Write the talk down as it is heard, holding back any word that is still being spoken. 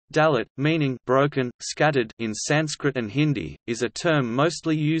Dalit, meaning broken, scattered in Sanskrit and Hindi, is a term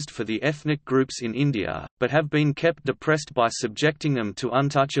mostly used for the ethnic groups in India, but have been kept depressed by subjecting them to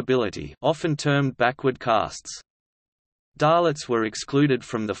untouchability, often termed backward castes. Dalits were excluded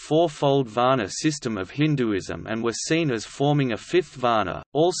from the four-fold Varna system of Hinduism and were seen as forming a fifth Varna,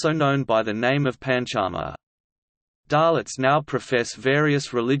 also known by the name of Panchama. Dalits now profess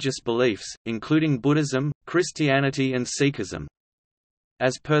various religious beliefs, including Buddhism, Christianity and Sikhism.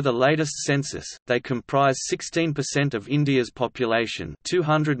 As per the latest census, they comprise 16% of India's population,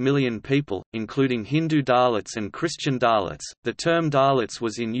 200 million people, including Hindu Dalits and Christian Dalits. The term Dalits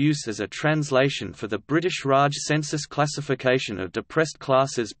was in use as a translation for the British Raj census classification of depressed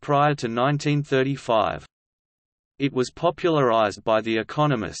classes prior to 1935. It was popularized by the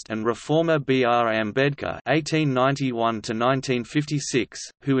economist and reformer B. R. Ambedkar (1891–1956),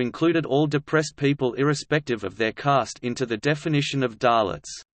 who included all depressed people irrespective of their caste into the definition of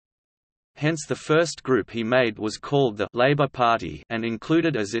Dalits. Hence the first group he made was called the Labour Party and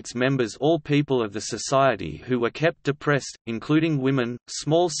included as its members all people of the society who were kept depressed, including women,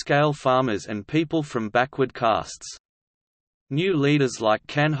 small-scale farmers and people from backward castes. New leaders like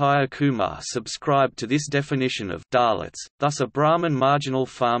Kanhaiya Kumar subscribed to this definition of Dalits, thus a Brahmin marginal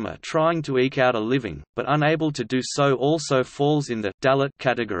farmer trying to eke out a living, but unable to do so also falls in the Dalit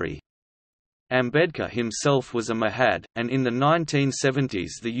category. Ambedkar himself was a Mahad, and in the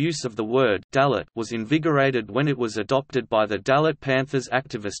 1970s the use of the word Dalit was invigorated when it was adopted by the Dalit Panthers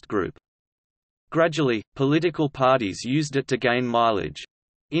activist group. Gradually, political parties used it to gain mileage.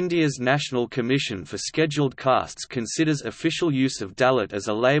 India's National Commission for Scheduled Castes considers official use of Dalit as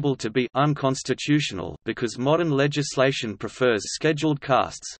a label to be unconstitutional because modern legislation prefers scheduled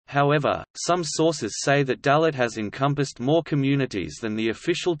castes. However, some sources say that Dalit has encompassed more communities than the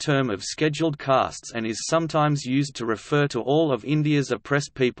official term of scheduled castes and is sometimes used to refer to all of India's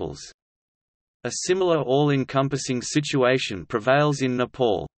oppressed peoples. A similar all-encompassing situation prevails in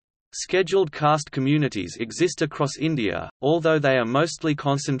Nepal. Scheduled caste communities exist across India, although they are mostly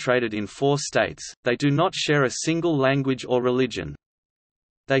concentrated in 4 states, they do not share a single language or religion.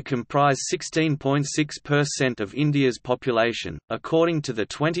 They comprise 16.6% of India's population, according to the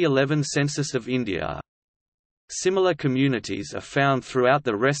 2011 census of India. Similar communities are found throughout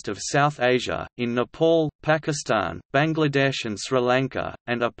the rest of South Asia, in Nepal, Pakistan, Bangladesh and Sri Lanka,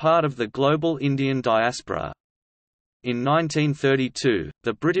 and are part of the global Indian diaspora. In 1932,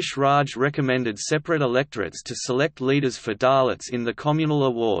 the British Raj recommended separate electorates to select leaders for Dalits in the communal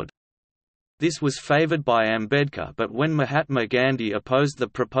award. This was favoured by Ambedkar, but when Mahatma Gandhi opposed the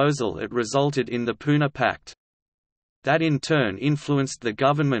proposal it resulted in the Pune Pact. That in turn influenced the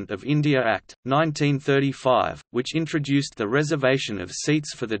Government of India Act, 1935, which introduced the reservation of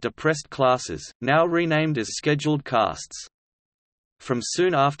seats for the depressed classes, now renamed as scheduled castes. From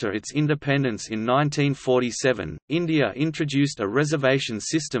soon after its independence in 1947, India introduced a reservation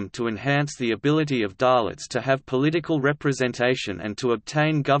system to enhance the ability of Dalits to have political representation and to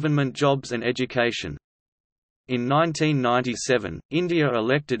obtain government jobs and education. In 1997, India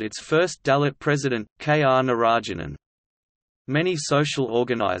elected its first Dalit president, K. R. Narayanan. Many social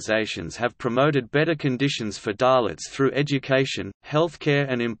organisations have promoted better conditions for Dalits through education, healthcare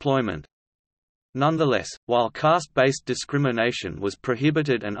and employment. Nonetheless, while caste-based discrimination was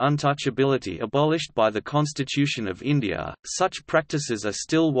prohibited and untouchability abolished by the Constitution of India, such practices are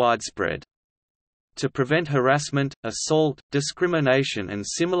still widespread. To prevent harassment, assault, discrimination and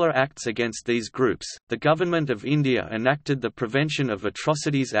similar acts against these groups, the Government of India enacted the Prevention of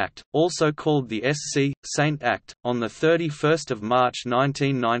Atrocities Act, also called the SC. Saint Act, on 31 March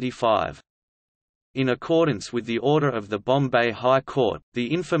 1995. In accordance with the order of the Bombay High Court,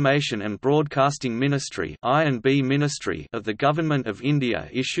 the Information and Broadcasting Ministry (I&B Ministry) of the Government of India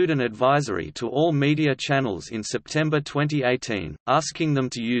issued an advisory to all media channels in September 2018, asking them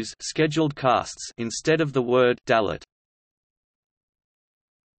to use scheduled castes instead of the word Dalit.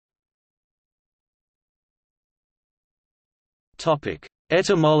 Topic: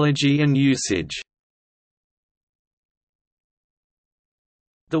 Etymology and usage.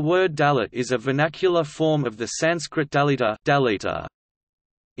 The word Dalit is a vernacular form of the Sanskrit Dalita, Dalita.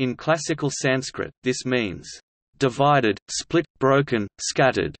 In classical Sanskrit, this means, divided, split, broken,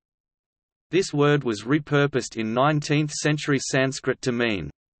 scattered. This word was repurposed in 19th-century Sanskrit to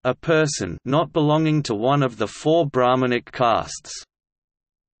mean, a person not belonging to one of the 4 Brahmanic castes.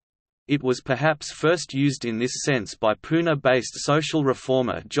 It was perhaps first used in this sense by Pune-based social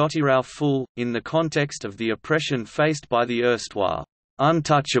reformer Jyotirao Phule, in the context of the oppression faced by the erstwhile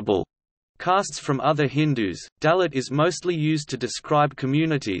untouchable castes from other Hindus. Dalit is mostly used to describe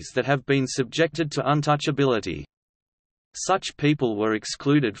communities that have been subjected to untouchability. Such people were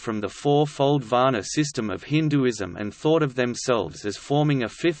excluded from the four-fold Varna system of Hinduism and thought of themselves as forming a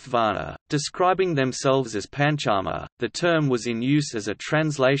fifth Varna, describing themselves as Pancharma. The term was in use as a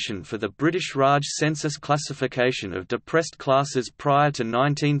translation for the British Raj census classification of depressed classes prior to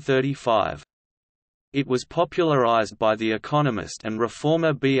 1935. It was popularized by the economist and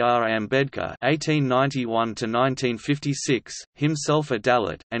reformer B.R. Ambedkar (1891–1956), himself a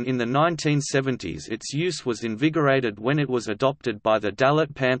Dalit, and in the 1970s its use was invigorated when it was adopted by the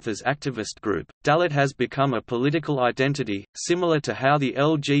Dalit Panthers activist group. Dalit has become a political identity, similar to how the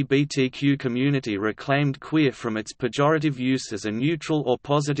LGBTQ community reclaimed queer from its pejorative use as a neutral or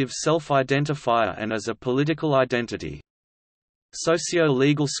positive self-identifier and as a political identity.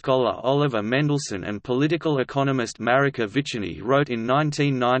 Socio-legal scholar Oliver Mendelsohn and political economist Marika Vicini wrote in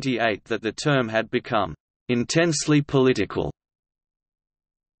 1998 that the term had become intensely political.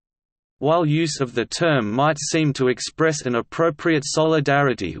 While use of the term might seem to express an appropriate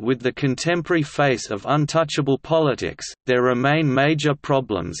solidarity with the contemporary face of untouchable politics, there remain major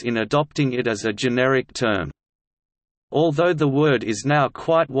problems in adopting it as a generic term. Although the word is now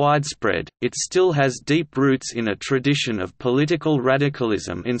quite widespread, it still has deep roots in a tradition of political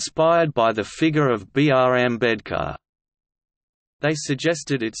radicalism inspired by the figure of B.R. Ambedkar. They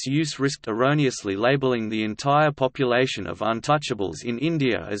suggested its use risked erroneously labeling the entire population of untouchables in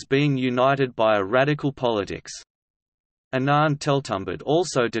India as being united by a radical politics. Anand Teltumbad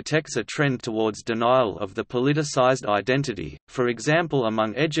also detects a trend towards denial of the politicized identity, for example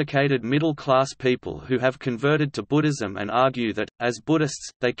among educated middle-class people who have converted to Buddhism and argue that, as Buddhists,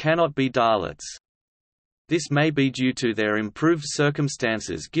 they cannot be Dalits. This may be due to their improved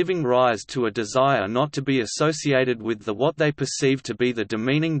circumstances giving rise to a desire not to be associated with what they perceive to be the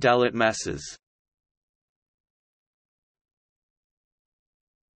demeaning Dalit masses.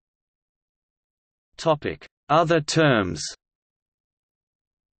 Other terms.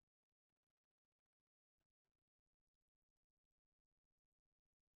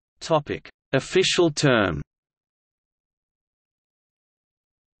 Official term.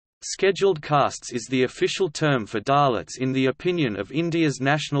 Scheduled castes is the official term for Dalits in the opinion of India's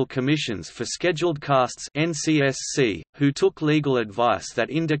National Commissions for Scheduled Castes (NCSC), who took legal advice that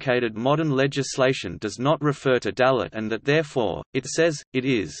indicated modern legislation does not refer to Dalit and that therefore, it says, it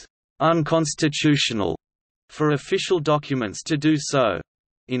is unconstitutional for official documents to do so.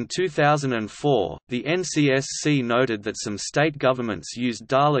 In 2004, the NCSC noted that some state governments used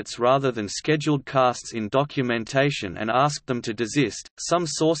Dalits rather than scheduled castes in documentation and asked them to desist. Some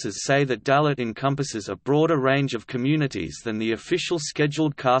sources say that Dalit encompasses a broader range of communities than the official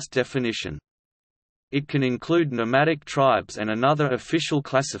scheduled caste definition. It can include nomadic tribes and another official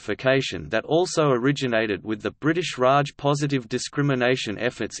classification that also originated with the British Raj positive discrimination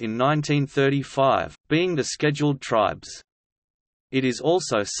efforts in 1935, being the scheduled tribes. It is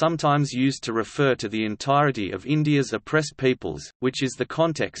also sometimes used to refer to the entirety of India's oppressed peoples, which is the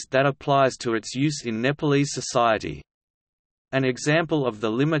context that applies to its use in Nepalese society. An example of the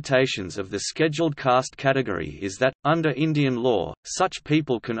limitations of the scheduled caste category is that, under Indian law, such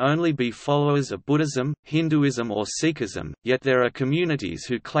people can only be followers of Buddhism, Hinduism or Sikhism, yet there are communities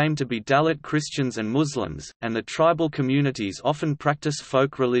who claim to be Dalit Christians and Muslims, and the tribal communities often practice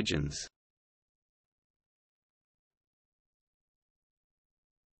folk religions.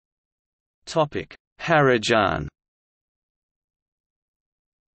 Harijan.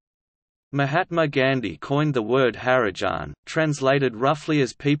 Mahatma Gandhi coined the word Harijan, translated roughly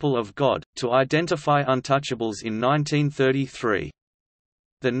as people of God, to identify untouchables in 1933.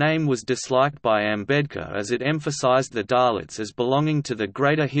 The name was disliked by Ambedkar as it emphasized the Dalits as belonging to the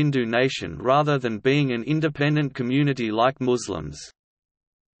greater Hindu nation rather than being an independent community like Muslims.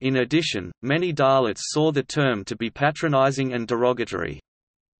 In addition, many Dalits saw the term to be patronizing and derogatory.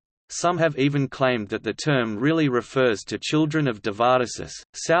 Some have even claimed that the term really refers to children of Devadasis,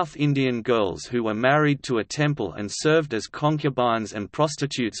 South Indian girls who were married to a temple and served as concubines and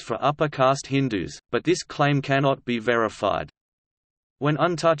prostitutes for upper caste Hindus, but this claim cannot be verified. When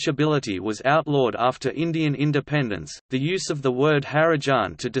untouchability was outlawed after Indian independence, the use of the word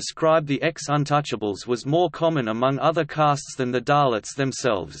Harijan to describe the ex-untouchables was more common among other castes than the Dalits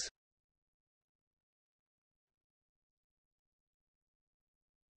themselves.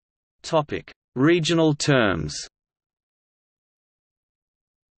 Regional terms.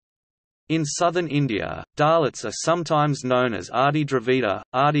 In southern India, Dalits are sometimes known as Adi Dravida,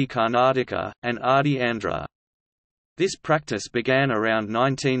 Adi Karnataka, and Adi Andhra. This practice began around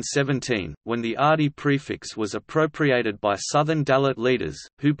 1917, when the Adi prefix was appropriated by southern Dalit leaders,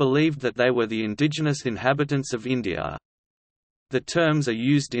 who believed that they were the indigenous inhabitants of India. The terms are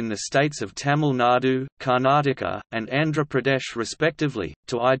used in the states of Tamil Nadu, Karnataka, and Andhra Pradesh respectively,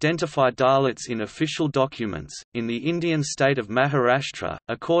 to identify Dalits in official documents. In the Indian state of Maharashtra,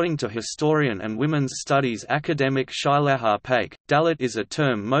 according to historian and women's studies academic Shailaja Paik, Dalit is a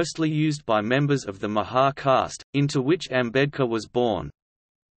term mostly used by members of the Mahar caste, into which Ambedkar was born.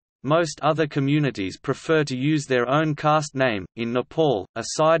 Most other communities prefer to use their own caste name. In Nepal,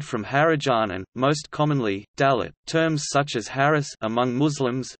 aside from Harijan and, most commonly, Dalit, terms such as Haris among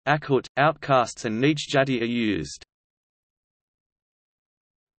Muslims, Akhut, outcasts and Neech Jati are used.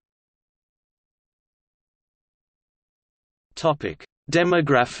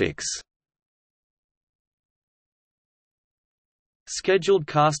 Demographics. Scheduled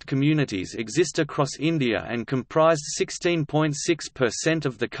caste communities exist across India and comprised 16.6%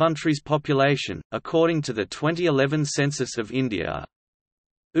 of the country's population, according to the 2011 census of India.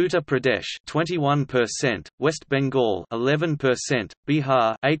 Uttar Pradesh 21%, West Bengal 11%,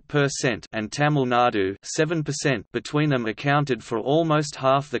 Bihar 8%, and Tamil Nadu 7% between them accounted for almost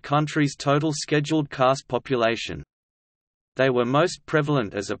half the country's total scheduled caste population. They were most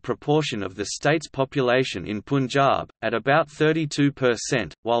prevalent as a proportion of the state's population in Punjab, at about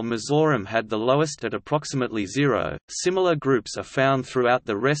 32%, while Mizoram had the lowest at approximately 0. Similar groups are found throughout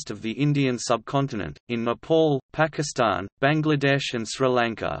the rest of the Indian subcontinent, in Nepal, Pakistan, Bangladesh, and Sri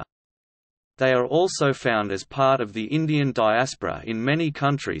Lanka. They are also found as part of the Indian diaspora in many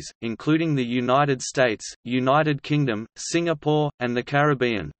countries, including the United States, United Kingdom, Singapore, and the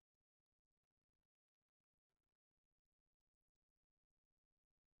Caribbean.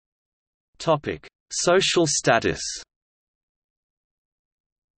 Social status.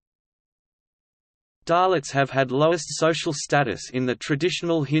 Dalits have had lowest social status in the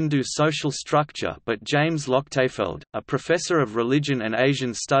traditional Hindu social structure, but James Lochtefeld, a professor of religion and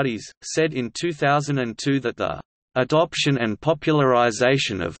Asian studies, said in 2002 that the adoption and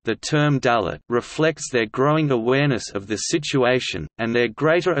popularization of the term Dalit reflects their growing awareness of the situation, and their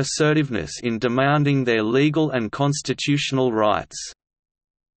greater assertiveness in demanding their legal and constitutional rights.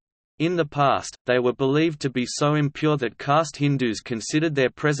 In the past, they were believed to be so impure that caste Hindus considered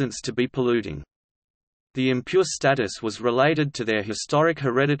their presence to be polluting. The impure status was related to their historic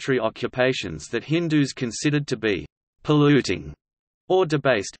hereditary occupations that Hindus considered to be polluting or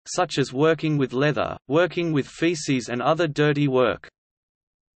debased, such as working with leather, working with feces and other dirty work.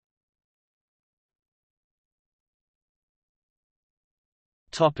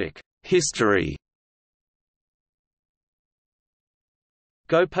 History.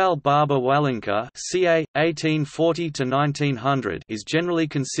 Gopal Baba Wallenka (ca. 1840–1900) is generally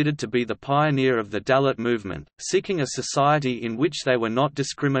considered to be the pioneer of the Dalit movement, seeking a society in which they were not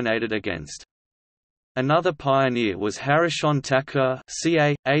discriminated against. Another pioneer was Harijan Thakur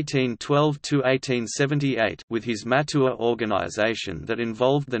 (ca. 1812–1878) with his Matua organization that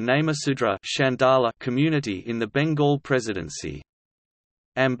involved the Namasudra Chandala community in the Bengal Presidency.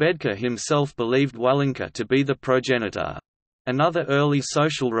 Ambedkar himself believed Wallenka to be the progenitor. Another early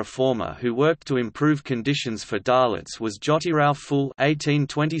social reformer who worked to improve conditions for Dalits was Jyotirao Phule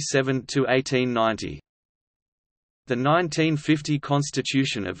 (1827–1890). The 1950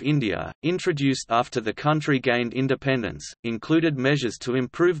 Constitution of India, introduced after the country gained independence, included measures to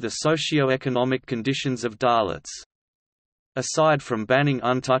improve the socio-economic conditions of Dalits. Aside from banning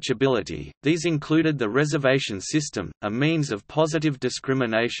untouchability, these included the reservation system, a means of positive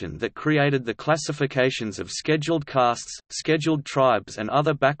discrimination that created the classifications of scheduled castes, scheduled tribes and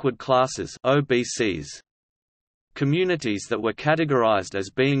other backward classes (OBCs). Communities that were categorized as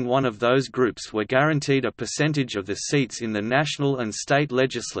being one of those groups were guaranteed a percentage of the seats in the national and state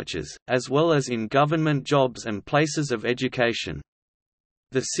legislatures, as well as in government jobs and places of education.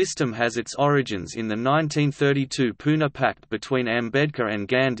 The system has its origins in the 1932 Pune Pact between Ambedkar and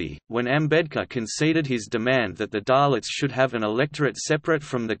Gandhi, when Ambedkar conceded his demand that the Dalits should have an electorate separate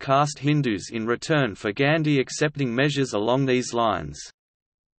from the caste Hindus in return for Gandhi accepting measures along these lines.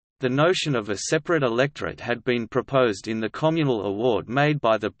 The notion of a separate electorate had been proposed in the communal award made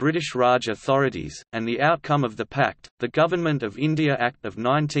by the British Raj authorities, and the outcome of the pact, the Government of India Act of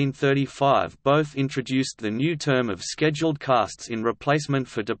 1935, both introduced the new term of scheduled castes in replacement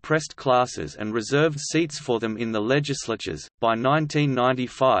for depressed classes and reserved seats for them in the legislatures. By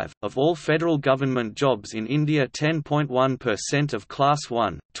 1995, of all federal government jobs in India, 10.1% of Class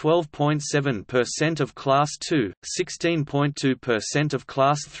 1, 12.7% of Class 2, 16.2% of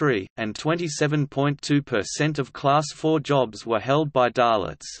Class 3, and 27.2% of Class 4 jobs were held by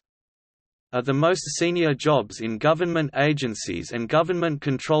Dalits. Of the most senior jobs in government agencies and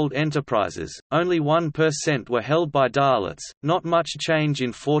government-controlled enterprises, only 1% were held by Dalits, not much change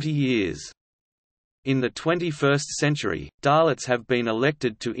in 40 years. In the 21st century, Dalits have been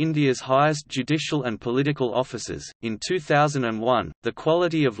elected to India's highest judicial and political offices. In 2001, the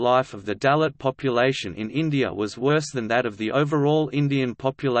quality of life of the Dalit population in India was worse than that of the overall Indian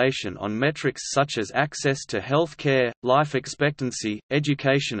population on metrics such as access to health care, life expectancy,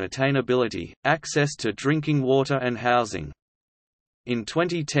 education attainability, access to drinking water and housing. In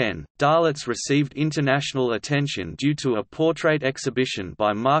 2010, Dalits received international attention due to a portrait exhibition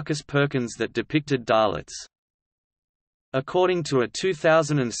by Marcus Perkins that depicted Dalits. According to a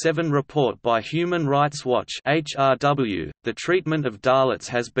 2007 report by Human Rights Watch (HRW), the treatment of Dalits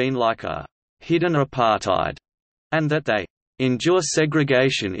has been like a hidden apartheid, and that they endure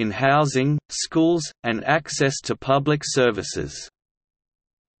segregation in housing, schools, and access to public services.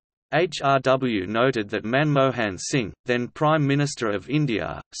 HRW noted that Manmohan Singh, then Prime Minister of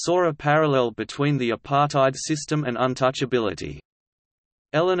India, saw a parallel between the apartheid system and untouchability.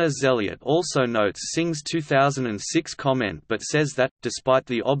 Eleanor Zelliot also notes Singh's 2006 comment but says that, despite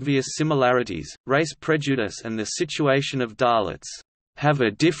the obvious similarities, race prejudice and the situation of Dalits have a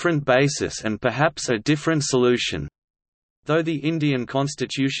different basis and perhaps a different solution. Though the Indian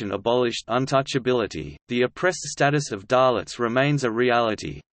constitution abolished untouchability, the oppressed status of Dalits remains a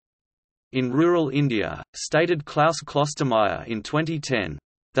reality. In rural India, stated Klaus Klostermeier in 2010,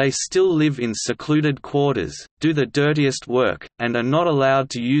 "They still live in secluded quarters, do the dirtiest work, and are not allowed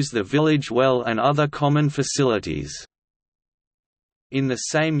to use the village well and other common facilities." In the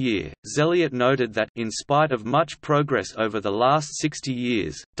same year, Zelliot noted that, in spite of much progress over the last 60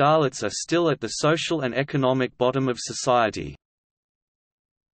 years, Dalits are still at the social and economic bottom of society.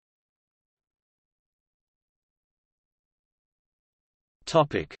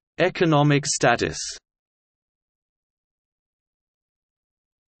 Economic status.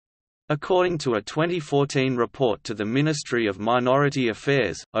 According to a 2014 report to the Ministry of Minority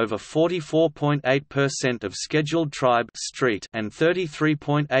Affairs, over 44.8% of scheduled tribe street and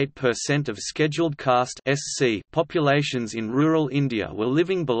 33.8% of scheduled caste (SC) populations in rural India were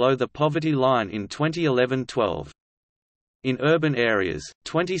living below the poverty line in 2011-12. In urban areas,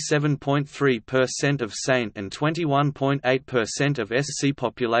 27.3% of Saint and 21.8% of SC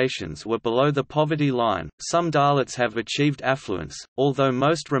populations were below the poverty line. Some Dalits have achieved affluence, although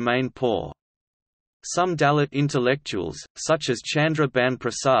most remain poor. Some Dalit intellectuals, such as Chandra Ban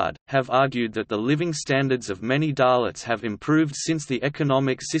Prasad, have argued that the living standards of many Dalits have improved since the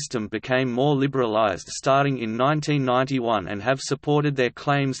economic system became more liberalized starting in 1991 and have supported their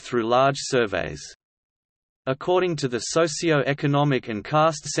claims through large surveys. According to the Socio-Economic and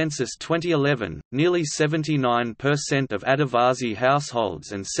Caste Census 2011, nearly 79% of Adivasi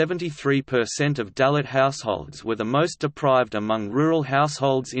households and 73% of Dalit households were the most deprived among rural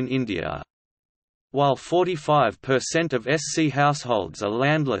households in India. While 45% of SC households are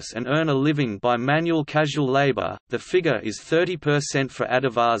landless and earn a living by manual casual labour, the figure is 30% for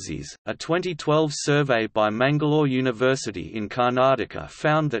Adivasis. A 2012 survey by Mangalore University in Karnataka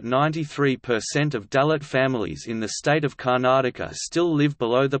found that 93% of Dalit families in the state of Karnataka still live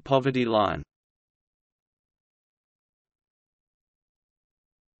below the poverty line.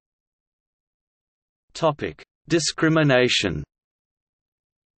 Topic: Discrimination.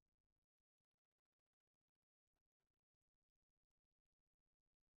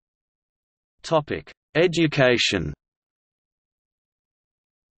 Education.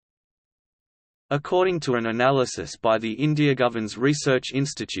 According to an analysis by the India Governance Research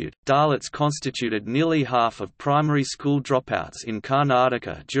Institute, Dalits constituted nearly half of primary school dropouts in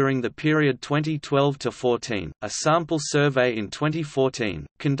Karnataka during the period 2012–14. A sample survey in 2014,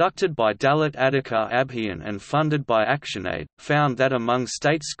 conducted by Dalit Adhikar Abhiyan and funded by ActionAid, found that among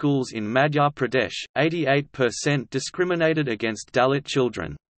state schools in Madhya Pradesh, 88% discriminated against Dalit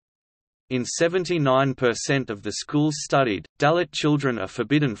children. In 79% of the schools studied, Dalit children are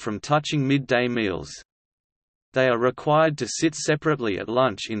forbidden from touching midday meals. They are required to sit separately at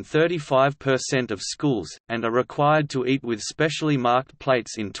lunch in 35% of schools, and are required to eat with specially marked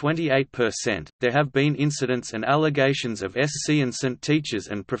plates in 28%. There have been incidents and allegations of SC and ST teachers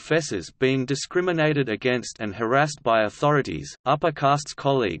and professors being discriminated against and harassed by authorities, upper castes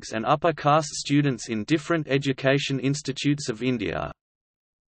colleagues, and upper caste students in different education institutes of India.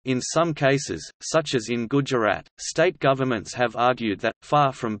 In some cases, such as in Gujarat, state governments have argued that,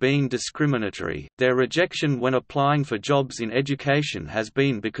 far from being discriminatory, their rejection when applying for jobs in education has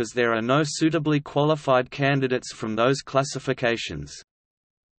been because there are no suitably qualified candidates from those classifications.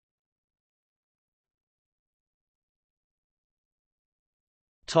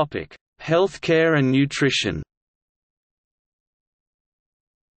 Healthcare and nutrition.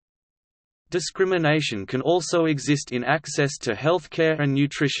 Discrimination can also exist in access to healthcare and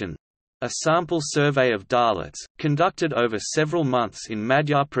nutrition. A sample survey of Dalits, conducted over several months in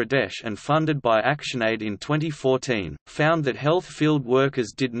Madhya Pradesh and funded by ActionAid in 2014, found that health field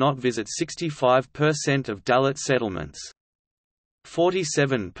workers did not visit 65% of Dalit settlements.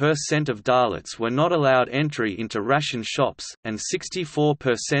 47% of Dalits were not allowed entry into ration shops, and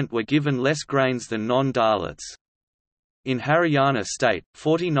 64% were given less grains than non-Dalits. In Haryana state,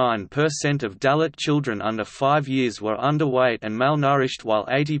 49% of Dalit children under 5 years were underweight and malnourished, while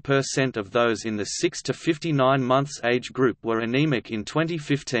 80% of those in the 6 to 59 months age group were anemic in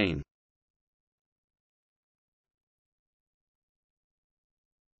 2015.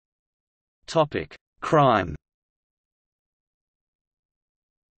 Crime.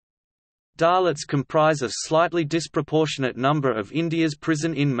 Dalits comprise a slightly disproportionate number of India's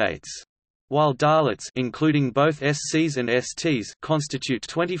prison inmates. While Dalits, including both SCs and STs, constitute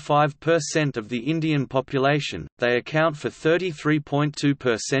 25% of the Indian population, they account for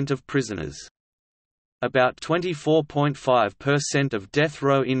 33.2% of prisoners. About 24.5% of death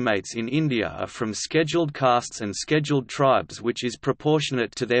row inmates in India are from scheduled castes and scheduled tribes, which is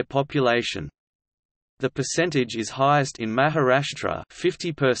proportionate to their population. The percentage is highest in Maharashtra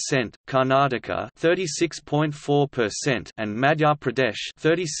 50%, Karnataka 36.4%, and Madhya Pradesh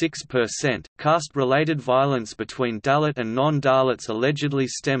 36%. Caste-related violence between Dalit and non-Dalits allegedly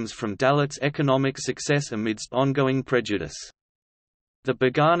stems from Dalits' economic success amidst ongoing prejudice. The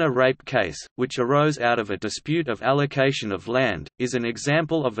Bagana rape case, which arose out of a dispute of allocation of land, is an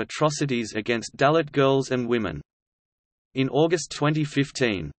example of atrocities against Dalit girls and women. In August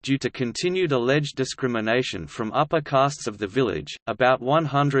 2015, due to continued alleged discrimination from upper castes of the village, about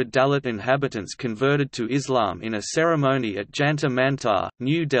 100 Dalit inhabitants converted to Islam in a ceremony at Jantar Mantar,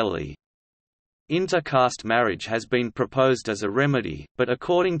 New Delhi. Inter-caste marriage has been proposed as a remedy, but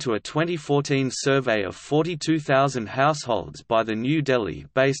according to a 2014 survey of 42,000 households by the New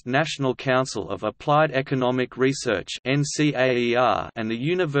Delhi-based National Council of Applied Economic Research (NCAER) and the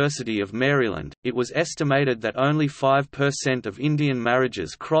University of Maryland, it was estimated that only 5% of Indian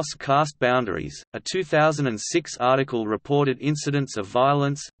marriages cross caste boundaries. A 2006 article reported incidents of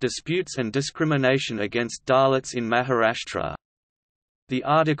violence, disputes and discrimination against Dalits in Maharashtra. The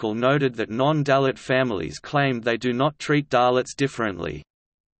article noted that non-Dalit families claimed they do not treat Dalits differently.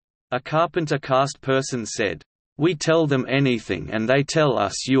 A carpenter caste person said, "We tell them anything and they tell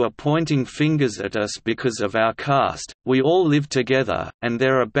us you are pointing fingers at us because of our caste. We all live together, and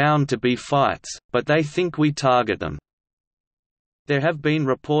there are bound to be fights, but they think we target them." There have been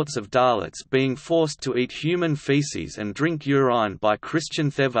reports of Dalits being forced to eat human feces and drink urine by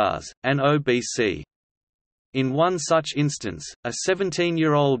Christian Thevars, an OBC. In one such instance, a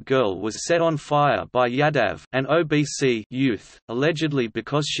 17-year-old girl was set on fire by Yadav, an OBC youth, allegedly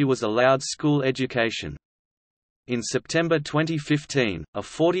because she was allowed school education. In September 2015, a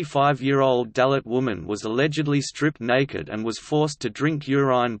 45-year-old Dalit woman was allegedly stripped naked and was forced to drink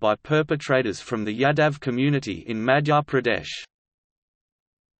urine by perpetrators from the Yadav community in Madhya Pradesh.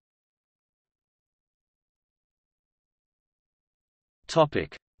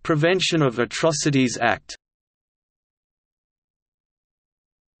 Prevention of Atrocities Act.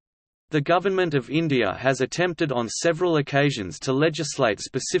 The Government of India has attempted on several occasions to legislate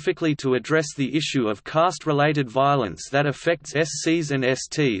specifically to address the issue of caste-related violence that affects SCs and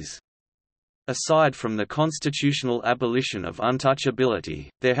STs. Aside from the constitutional abolition of untouchability,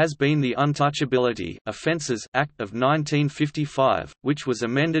 there has been the Untouchability Offences Act of 1955, which was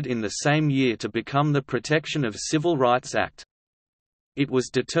amended in the same year to become the Protection of Civil Rights Act. It was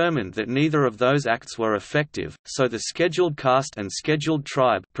determined that neither of those acts were effective, so the Scheduled Caste and Scheduled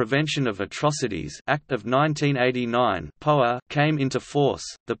Tribe Prevention of Atrocities Act of 1989 (POA) came into force.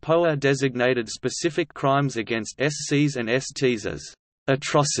 The POA designated specific crimes against SCs and STs as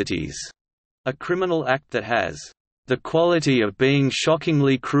atrocities, a criminal act that has the quality of being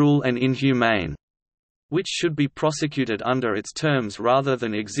shockingly cruel and inhumane, which should be prosecuted under its terms rather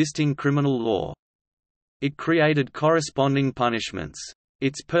than existing criminal law. It created corresponding punishments.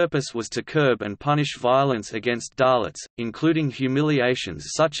 Its purpose was to curb and punish violence against Dalits, including humiliations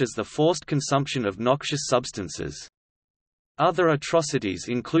such as the forced consumption of noxious substances. Other atrocities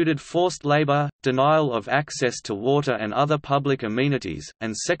included forced labor, denial of access to water and other public amenities,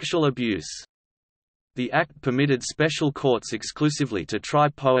 and sexual abuse. The Act permitted special courts exclusively to try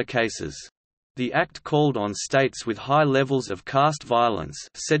POA cases. The Act called on states with high levels of caste violence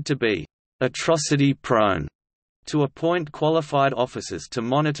said to be atrocity-prone to appoint qualified officers to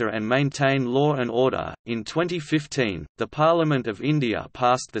monitor and maintain law and order. In 2015, the Parliament of India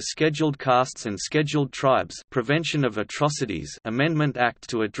passed the Scheduled Castes and Scheduled Tribes Prevention of Atrocities Amendment Act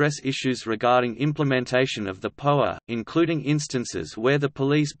to address issues regarding implementation of the POA, including instances where the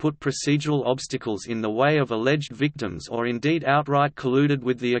police put procedural obstacles in the way of alleged victims or indeed outright colluded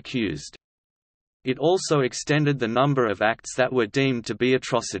with the accused. It also extended the number of acts that were deemed to be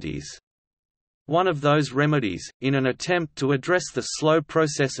atrocities. One of those remedies, in an attempt to address the slow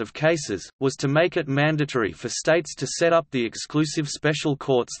process of cases, was to make it mandatory for states to set up the exclusive special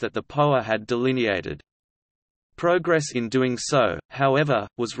courts that the POA had delineated. Progress in doing so, however,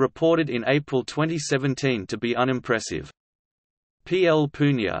 was reported in April 2017 to be unimpressive. P. L.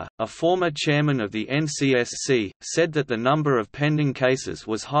 Punia, a former chairman of the NCSC, said that the number of pending cases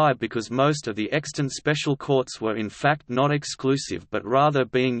was high because most of the extant special courts were in fact not exclusive but rather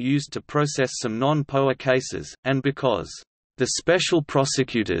being used to process some non-POA cases, and because the special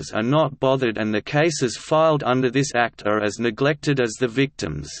prosecutors are not bothered and the cases filed under this act are as neglected as the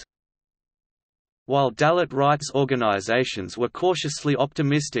victims. While Dalit rights organizations were cautiously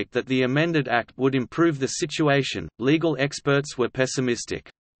optimistic that the amended act would improve the situation, legal experts were pessimistic.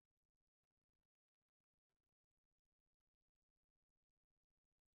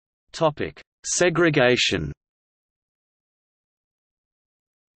 Segregation.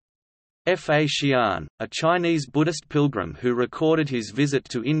 F. A. Xian, a Chinese Buddhist pilgrim who recorded his visit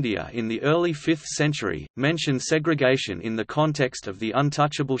to India in the early 5th century, mentioned segregation in the context of the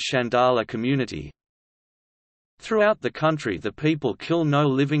untouchable Chandala community. Throughout the country the people kill no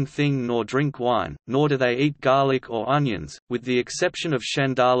living thing nor drink wine, nor do they eat garlic or onions, with the exception of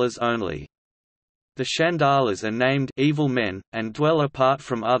Chandalas only. The Chandalas are named evil men, and dwell apart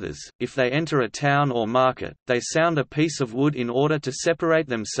from others. If they enter a town or market, they sound a piece of wood in order to separate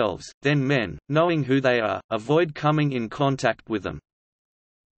themselves, then men, knowing who they are, avoid coming in contact with them.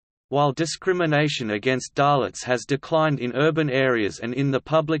 While discrimination against Dalits has declined in urban areas and in the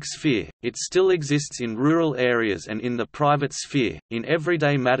public sphere, it still exists in rural areas and in the private sphere, in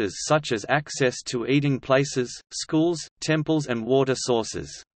everyday matters such as access to eating places, schools, temples and water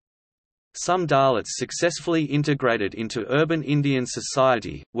sources. Some Dalits successfully integrated into urban Indian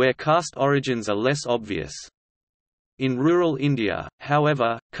society, where caste origins are less obvious. In rural India,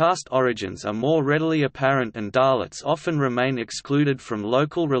 however, caste origins are more readily apparent and Dalits often remain excluded from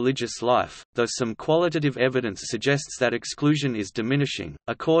local religious life, though some qualitative evidence suggests that exclusion is diminishing.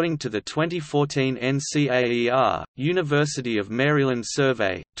 According to the 2014 NCAER, University of Maryland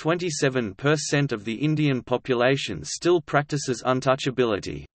survey, 27% of the Indian population still practices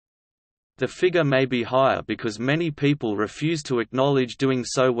untouchability. The figure may be higher because many people refuse to acknowledge doing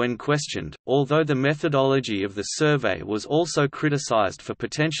so when questioned, although the methodology of the survey was also criticized for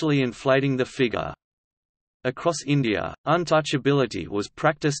potentially inflating the figure. Across India, untouchability was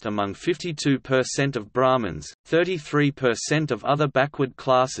practiced among 52% of Brahmins, 33% of other backward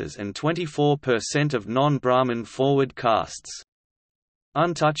classes and 24% of non-Brahmin forward castes.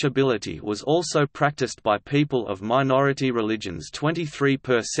 Untouchability was also practiced by people of minority religions,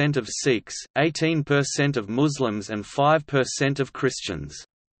 23% of Sikhs, 18% of Muslims and 5% of Christians.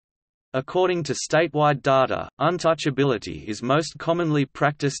 According to statewide data, untouchability is most commonly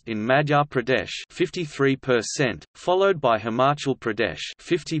practiced in Madhya Pradesh 53%, followed by Himachal Pradesh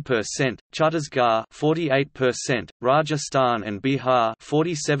 50%, Chhattisgarh 48%, Rajasthan and Bihar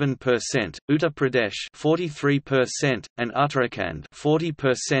 47%, Uttar Pradesh 43%, and Uttarakhand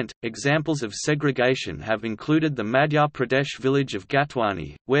 40%. Examples of segregation have included the Madhya Pradesh village of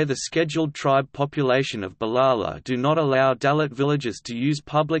Gatwani, where the scheduled tribe population of Balala do not allow Dalit villagers to use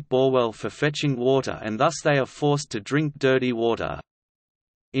public borewell for fetching water and thus they are forced to drink dirty water.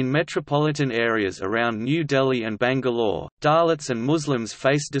 In metropolitan areas around New Delhi and Bangalore, Dalits and Muslims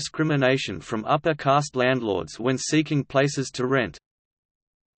face discrimination from upper caste landlords when seeking places to rent.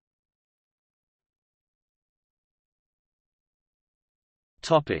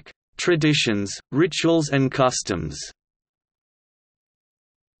 Traditions, rituals and customs.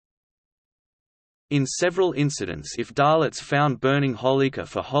 In several incidents, if Dalits found burning Holika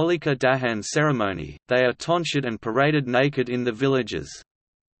for Holika Dahan ceremony, they are tonsured and paraded naked in the villages.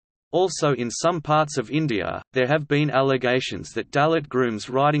 Also in some parts of India, there have been allegations that Dalit grooms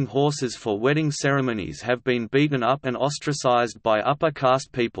riding horses for wedding ceremonies have been beaten up and ostracized by upper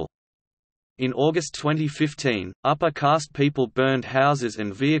caste people. In August 2015, upper caste people burned houses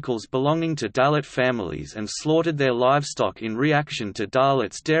and vehicles belonging to Dalit families and slaughtered their livestock in reaction to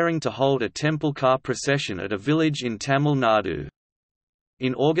Dalits daring to hold a temple car procession at a village in Tamil Nadu.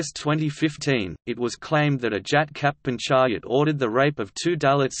 In August 2015, it was claimed that a Jat Kap Panchayat ordered the rape of 2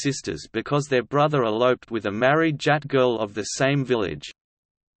 Dalit sisters because their brother eloped with a married Jat girl of the same village.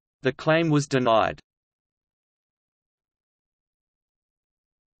 The claim was denied.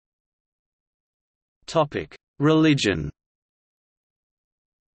 Religion.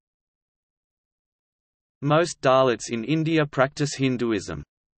 Most Dalits in India practice Hinduism.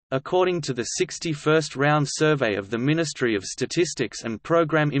 According to the 61st round survey of the Ministry of Statistics and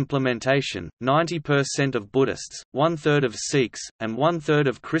Programme Implementation, 90% of Buddhists, 1/3 of Sikhs, and 1/3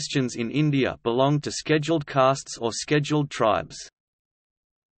 of Christians in India belong to scheduled castes or scheduled tribes.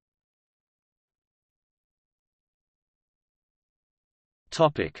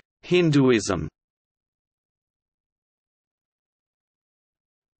 Hinduism.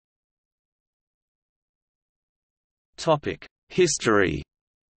 History.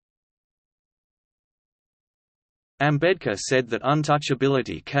 Ambedkar said that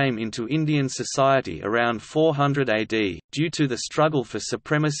untouchability came into Indian society around 400 AD, due to the struggle for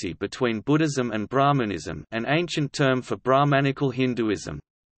supremacy between Buddhism and Brahmanism, an ancient term for Brahmanical Hinduism.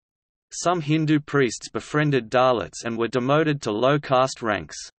 Some Hindu priests befriended Dalits and were demoted to low caste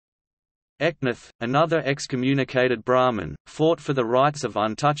ranks. Eknath, another excommunicated Brahmin, fought for the rights of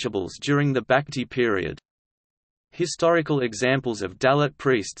untouchables during the Bhakti period. Historical examples of Dalit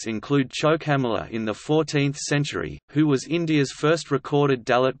priests include Chokhamala in the 14th century, who was India's first recorded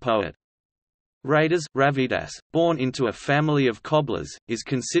Dalit poet. Raidas Ravidas, born into a family of cobblers, is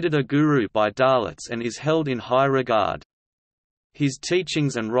considered a guru by Dalits and is held in high regard. His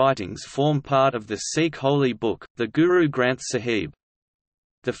teachings and writings form part of the Sikh holy book, the Guru Granth Sahib.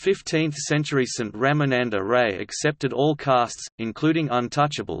 The 15th century Saint Ramananda Ray accepted all castes, including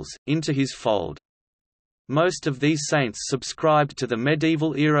untouchables, into his fold. Most of these saints subscribed to the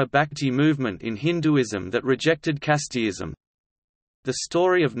medieval-era Bhakti movement in Hinduism that rejected casteism. The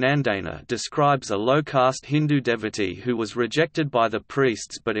story of Nandana describes a low-caste Hindu devotee who was rejected by the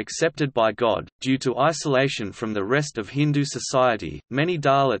priests but accepted by God. Due to isolation from the rest of Hindu society, many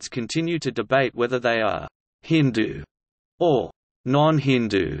Dalits continue to debate whether they are Hindu or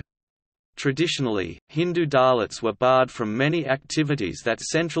non-Hindu. Traditionally, Hindu Dalits were barred from many activities that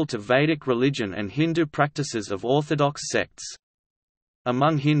central to Vedic religion and Hindu practices of orthodox sects.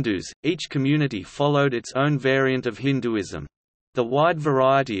 Among Hindus, each community followed its own variant of Hinduism. The wide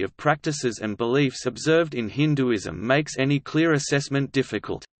variety of practices and beliefs observed in Hinduism makes any clear assessment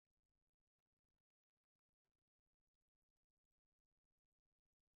difficult.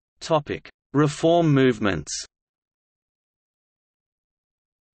 Reform movements.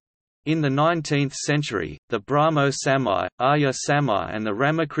 In the 19th century, the Brahmo Samaj, Arya Samaj and the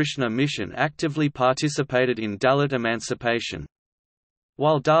Ramakrishna Mission actively participated in Dalit emancipation.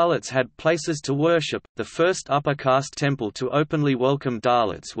 While Dalits had places to worship, the first upper caste temple to openly welcome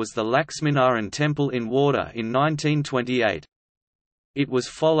Dalits was the Laxminaran Temple in Wardha in 1928. It was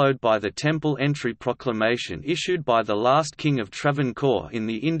followed by the temple entry proclamation issued by the last king of Travancore in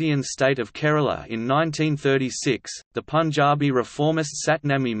the Indian state of Kerala in 1936. The Punjabi reformist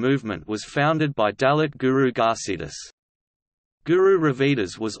Satnami movement was founded by Dalit Guru Ghasidас. Guru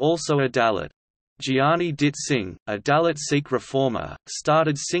Ravidas was also a Dalit. Giani Dit Singh, a Dalit Sikh reformer,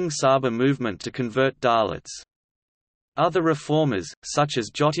 started Singh Sabha movement to convert Dalits. Other reformers, such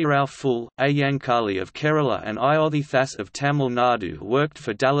as Jyotirao Phule, Ayyankali of Kerala and Ayodhithas of Tamil Nadu, worked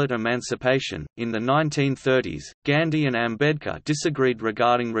for Dalit emancipation. In the 1930s, Gandhi and Ambedkar disagreed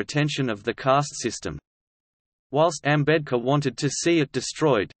regarding retention of the caste system. Whilst Ambedkar wanted to see it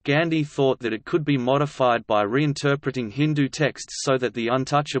destroyed, Gandhi thought that it could be modified by reinterpreting Hindu texts so that the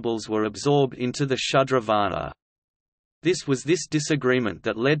untouchables were absorbed into the Shudra Varna. This disagreement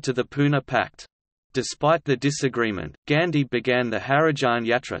that led to the Pune Pact. Despite the disagreement, Gandhi began the Harijan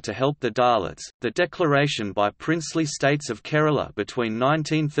Yatra to help the Dalits. The declaration by princely states of Kerala between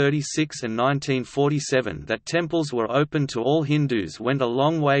 1936 and 1947 that temples were open to all Hindus went a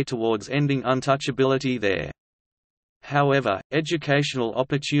long way towards ending untouchability there. However, educational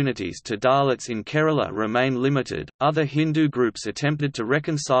opportunities to Dalits in Kerala remain limited. Other Hindu groups attempted to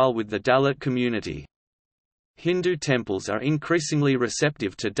reconcile with the Dalit community. Hindu temples are increasingly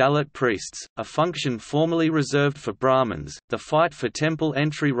receptive to Dalit priests, a function formerly reserved for Brahmins. The fight for temple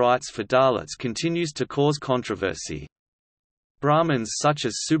entry rights for Dalits continues to cause controversy. Brahmins such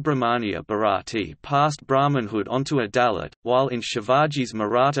as Subramania Bharati passed Brahmanhood onto a Dalit, while in Shivaji's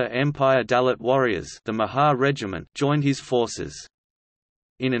Maratha Empire Dalit warriors, the Mahar Regiment, joined his forces.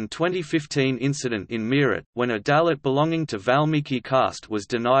 In an 2015 incident in Meerut, when a Dalit belonging to Valmiki caste was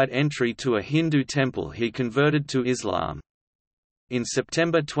denied entry to a Hindu temple, he converted to Islam. In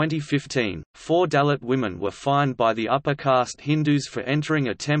September 2015, 4 Dalit women were fined by the upper caste Hindus for entering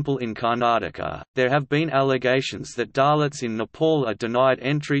a temple in Karnataka. There have been allegations that Dalits in Nepal are denied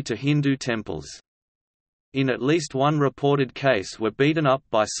entry to Hindu temples. In at least one reported case were beaten up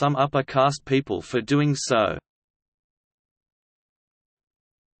by some upper caste people for doing so.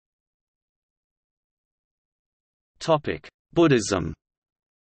 Buddhism.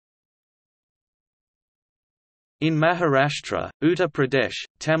 In Maharashtra, Uttar Pradesh,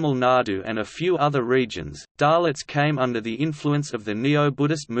 Tamil Nadu and a few other regions, Dalits came under the influence of the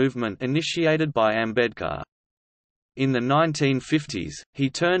Neo-Buddhist movement initiated by Ambedkar. In the 1950s, he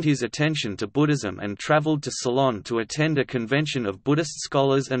turned his attention to Buddhism and travelled to Ceylon to attend a convention of Buddhist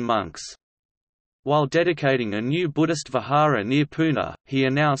scholars and monks. While dedicating a new Buddhist vihara near Pune, he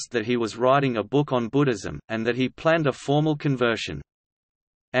announced that he was writing a book on Buddhism, and that he planned a formal conversion.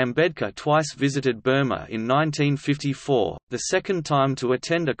 Ambedkar twice visited Burma in 1954, the second time to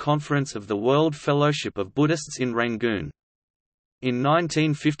attend a conference of the World Fellowship of Buddhists in Rangoon. In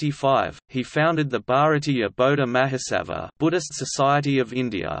 1955, he founded the Bharatiya Bodha Mahasabha Buddhist Society of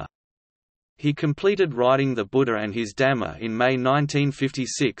India. He completed writing the Buddha and his Dhamma in May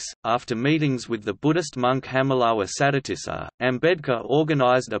 1956. After meetings with the Buddhist monk Hamalawa Sadatissa, Ambedkar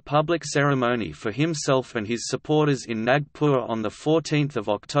organized a public ceremony for himself and his supporters in Nagpur on 14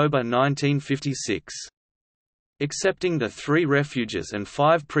 October 1956. Accepting the 3 refuges and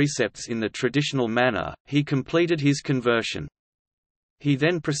 5 precepts in the traditional manner, he completed his conversion. He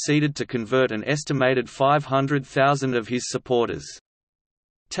then proceeded to convert an estimated 500,000 of his supporters.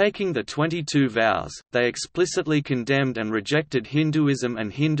 Taking the 22 vows, they explicitly condemned and rejected Hinduism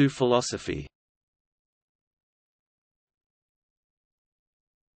and Hindu philosophy.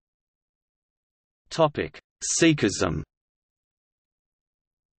 Sikhism.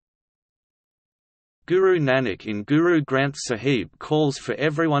 Guru Nanak in Guru Granth Sahib calls for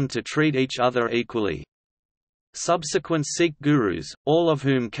everyone to treat each other equally. Subsequent Sikh gurus, all of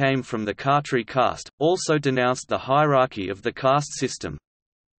whom came from the Khatri caste, also denounced the hierarchy of the caste system.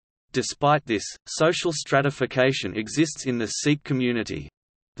 Despite this, social stratification exists in the Sikh community.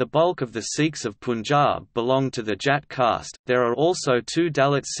 The bulk of the Sikhs of Punjab belong to the Jat caste. There are also 2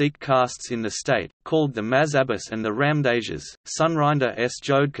 Dalit Sikh castes in the state, called the Mazhabis and the Ramdasyas. Sunrinder S.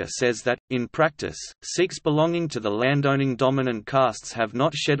 Jodhkar says that, in practice, Sikhs belonging to the landowning dominant castes have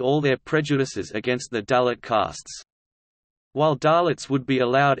not shed all their prejudices against the Dalit castes. While Dalits would be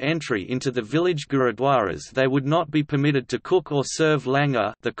allowed entry into the village gurudwaras, they would not be permitted to cook or serve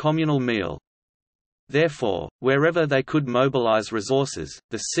langar, the communal meal. Therefore, wherever they could mobilize resources,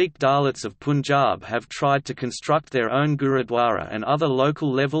 the Sikh Dalits of Punjab have tried to construct their own gurudwara and other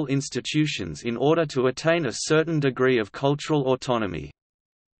local-level institutions in order to attain a certain degree of cultural autonomy.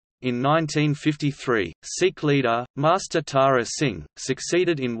 In 1953, Sikh leader, Master Tara Singh,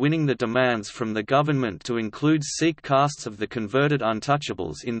 succeeded in winning the demands from the government to include Sikh castes of the converted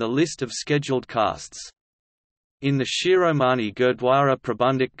untouchables in the list of scheduled castes. In the Shiromani Gurdwara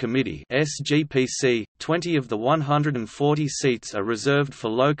Prabandhak Committee (SGPC), 20 of the 140 seats are reserved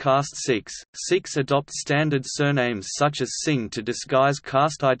for low-caste Sikhs. Sikhs adopt standard surnames such as Singh to disguise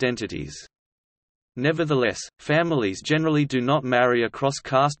caste identities. Nevertheless, families generally do not marry across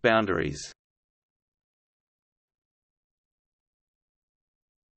caste boundaries.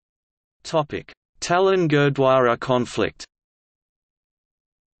 Talhan Gurdwara conflict.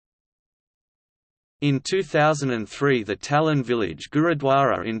 In 2003, the Talhan village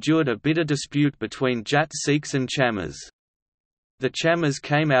Gurudwara endured a bitter dispute between Jat Sikhs and Chamas. The Chamas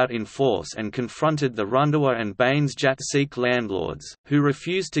came out in force and confronted the Randhawa and Bains Jat Sikh landlords, who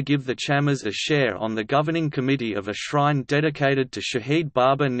refused to give the Chamas a share on the governing committee of a shrine dedicated to Shaheed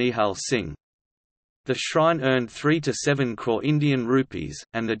Baba Nihal Singh. The shrine earned 3 to 7 crore Indian rupees,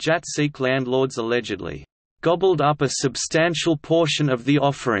 and the Jat Sikh landlords allegedly gobbled up a substantial portion of the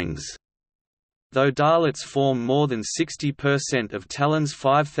offerings. Though Dalits form more than 60% of Talhan's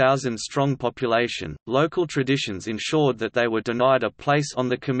 5,000-strong population, local traditions ensured that they were denied a place on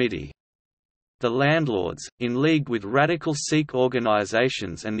the committee. The landlords, in league with radical Sikh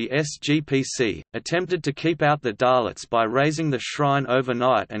organizations and the SGPC, attempted to keep out the Dalits by razing the shrine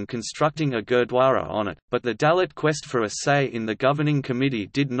overnight and constructing a Gurdwara on it, but the Dalit quest for a say in the governing committee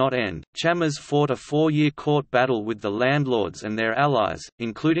did not end. Chamas fought a 4-year court battle with the landlords and their allies,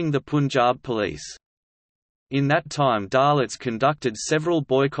 including the Punjab police. In that time, Dalits conducted several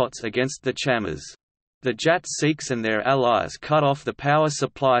boycotts against the Chamas. The Jat Sikhs and their allies cut off the power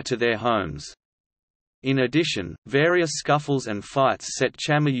supply to their homes. In addition, various scuffles and fights set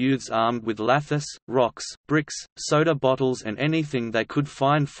Chama youths armed with lathis, rocks, bricks, soda bottles and anything they could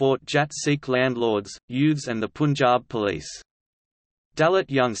find fought Jat Sikh landlords, youths and the Punjab police. Dalit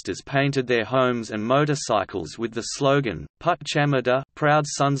youngsters painted their homes and motorcycles with the slogan, Put Chamada, proud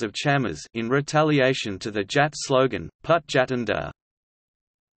sons of Chamas, in retaliation to the Jat slogan, Put Jatanda.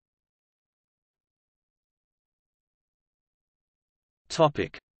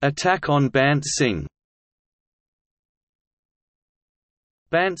 Attack on Bant Singh.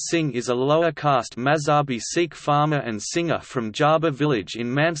 Bant Singh is a lower caste Mazhabi Sikh farmer and singer from Jaba village in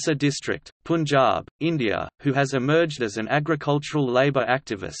Mansa district, Punjab, India, who has emerged as an agricultural labour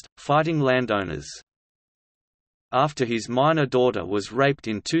activist, fighting landowners. After his minor daughter was raped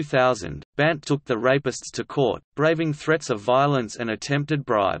in 2000, Bant took the rapists to court, braving threats of violence and attempted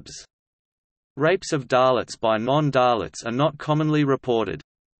bribes. Rapes of Dalits by non-Dalits are not commonly reported.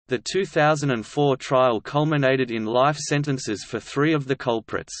 The 2004 trial culminated in life sentences for 3 of the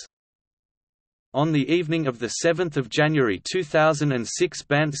culprits. On the evening of 7 January 2006,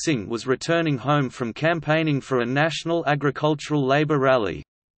 Bant Singh was returning home from campaigning for a national agricultural labour rally.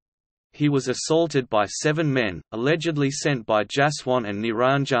 He was assaulted by 7 men, allegedly sent by Jaswant and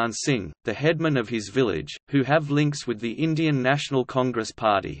Niranjan Singh, the headmen of his village, who have links with the Indian National Congress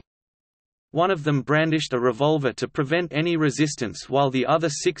Party. One of them brandished a revolver to prevent any resistance while the other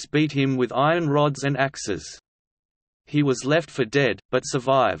 6 beat him with iron rods and axes. He was left for dead, but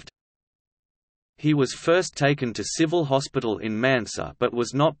survived. He was first taken to civil hospital in Mansa but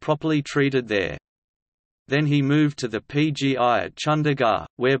was not properly treated there. Then he moved to the PGI at Chandigarh,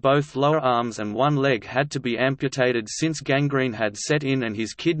 where both lower arms and one leg had to be amputated since gangrene had set in and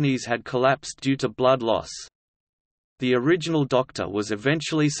his kidneys had collapsed due to blood loss. The original doctor was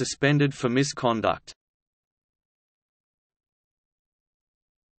eventually suspended for misconduct.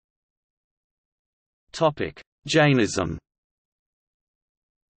 Jainism.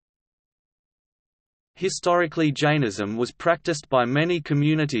 Historically, Jainism was practiced by many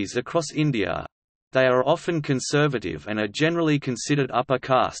communities across India. They are often conservative and are generally considered upper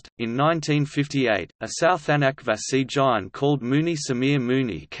caste. In 1958, a Southanakvasi Jain called Muni Samir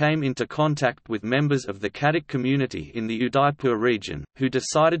Muni came into contact with members of the Kadak community in the Udaipur region, who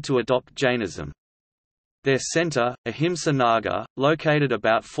decided to adopt Jainism. Their centre, Ahimsa Nagar, located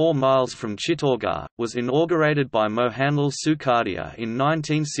about 4 miles from Chittorgarh, was inaugurated by Mohanlal Sukhadia in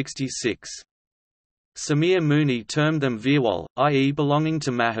 1966. Samir Muni termed them Veerwal, i.e. belonging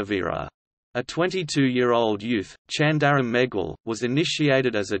to Mahavira. A 22-year-old youth, Chandaram Megwal, was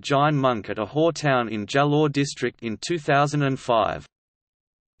initiated as a Jain monk at Ahore town in Jalore district in 2005.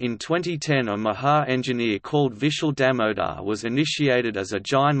 In 2010, a Mahar engineer called Vishal Damodar was initiated as a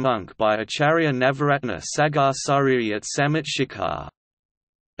Jain monk by Acharya Navaratna Sagar Sariri at Samit Shikhar.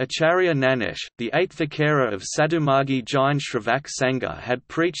 Acharya Nanesh, the 8th Akara of Sadhumargi Jain Shravak Sangha, had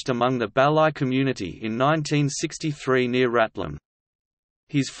preached among the Balai community in 1963 near Ratlam.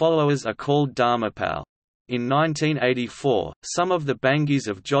 His followers are called Dharmapal. In 1984, some of the Bangis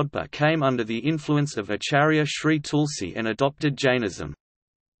of Jodhpur came under the influence of Acharya Sri Tulsi and adopted Jainism.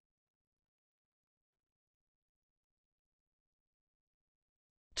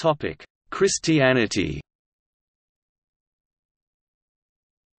 Christianity.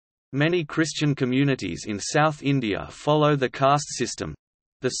 Many Christian communities in South India follow the caste system.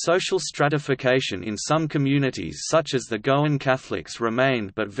 The social stratification in some communities such as the Goan Catholics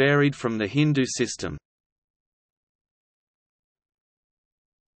remained but varied from the Hindu system.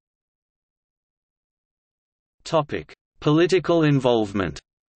 Political involvement.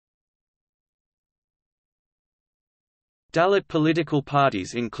 Dalit political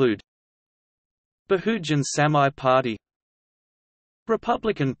parties include Bahujan Samaj Party,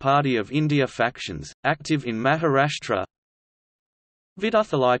 Republican Party of India factions, active in Maharashtra.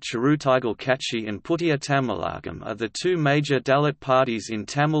 Viduthalai Chirutigal Katchi and Puttiya Tamilagam are the 2 major Dalit parties in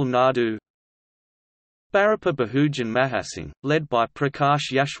Tamil Nadu. Bharapa Bahujan Mahasangh, led by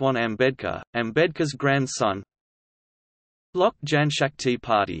Prakash Yashwant Ambedkar, Ambedkar's grandson. Lok Janshakti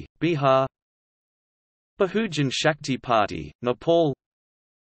Party, Bihar. Bahujan Shakti Party, Nepal.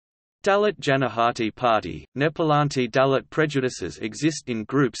 Dalit Janahati Party, Nepalanti. Dalit prejudices exist in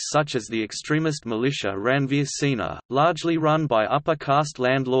groups such as the extremist militia Ranveer Sena, largely run by upper caste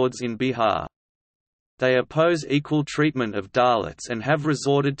landlords in Bihar. They oppose equal treatment of Dalits and have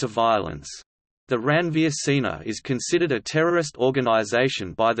resorted to violence. The Ranveer Sena is considered a terrorist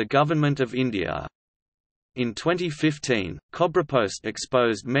organisation by the Government of India. In 2015, Cobrapost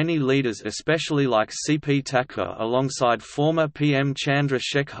exposed many leaders especially like C.P. Thakur alongside former PM Chandra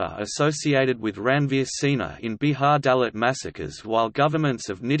Shekhar associated with Ranveer Singh in Bihar Dalit massacres, while governments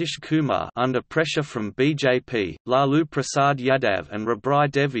of Nitish Kumar under pressure from BJP, Lalu Prasad Yadav and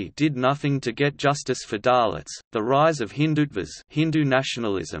Rabri Devi did nothing to get justice for Dalits. The rise of Hindutva's Hindu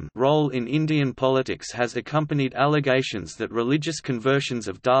nationalism role in Indian politics has accompanied allegations that religious conversions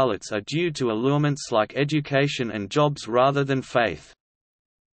of Dalits are due to allurements like education and jobs rather than faith.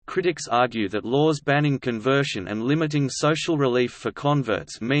 Critics argue that laws banning conversion and limiting social relief for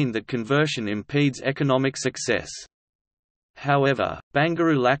converts mean that conversion impedes economic success. However,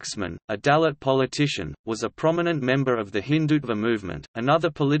 Bangaru Laxman, a Dalit politician, was a prominent member of the Hindutva movement. Another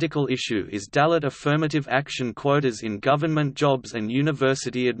political issue is Dalit affirmative action quotas in government jobs and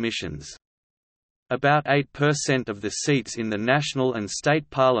university admissions. About 8% of the seats in the national and state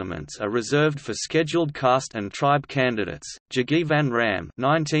parliaments are reserved for scheduled caste and tribe candidates. Jagjivan Ram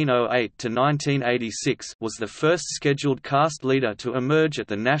 (1908–1986) was the first scheduled caste leader to emerge at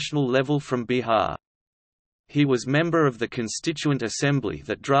the national level from Bihar. He was member of the Constituent Assembly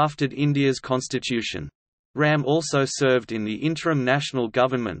that drafted India's constitution. Ram also served in the interim national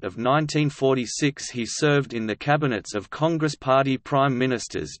government of 1946. He served in the cabinets of Congress Party Prime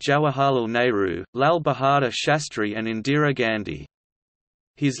Ministers Jawaharlal Nehru, Lal Bahadur Shastri and Indira Gandhi.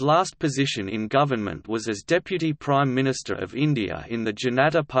 His last position in government was as Deputy Prime Minister of India in the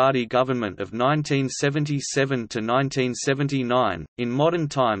Janata Party government of 1977 to 1979. In modern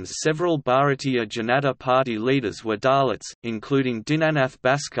times, several Bharatiya Janata Party leaders were Dalits, including Dinanath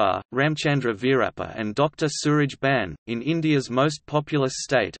Bhaskar, Ramchandra Veerappa, and Dr. Suraj Ban. In India's most populous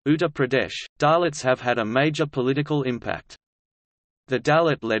state, Uttar Pradesh, Dalits have had a major political impact. The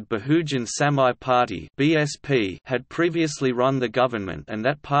Dalit-led Bahujan Samaj Party (BSP) had previously run the government, and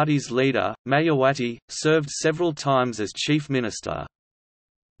that party's leader, Mayawati, served several times as chief minister.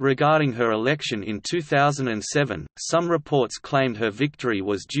 Regarding her election in 2007, some reports claimed her victory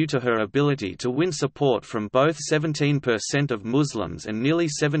was due to her ability to win support from both 17% of Muslims and nearly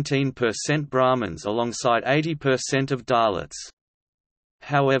 17% Brahmins alongside 80% of Dalits.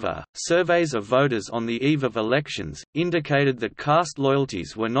 However, surveys of voters on the eve of elections indicated that caste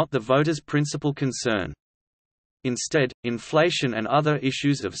loyalties were not the voters' principal concern. Instead, inflation and other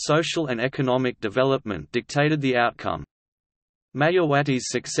issues of social and economic development dictated the outcome. Mayawati's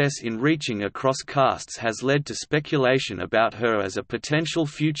success in reaching across castes has led to speculation about her as a potential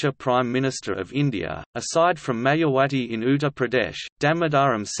future Prime Minister of India. Aside from Mayawati in Uttar Pradesh,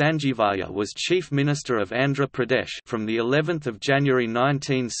 Damodaram Sanjeevaya was Chief Minister of Andhra Pradesh from the 11th of January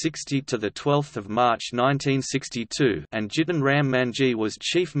 1960 to the 12th of March 1962, and Jitan Ram Manji was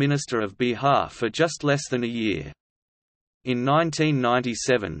Chief Minister of Bihar for just less than a year. In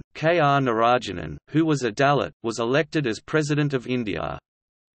 1997, K.R. Narayanan, who was a Dalit, was elected as President of India.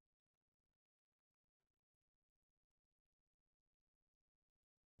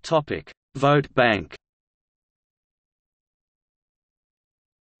 Vote bank.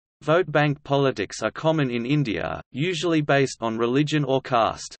 Vote bank politics are common in India, usually based on religion or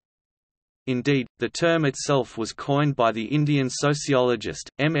caste. Indeed, the term itself was coined by the Indian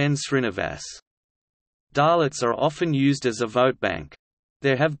sociologist, M. N. Srinivas. Dalits are often used as a vote bank.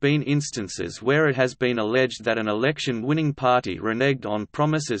 There have been instances where it has been alleged that an election-winning party reneged on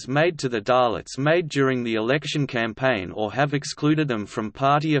promises made to the Dalits made during the election campaign or have excluded them from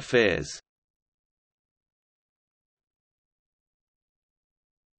party affairs.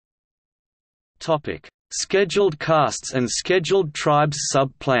 Scheduled castes and scheduled tribes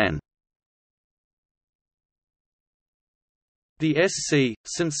sub-plan. The SC,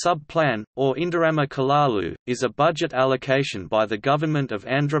 San Sub-Plan, or Indirama Kalalu, is a budget allocation by the Government of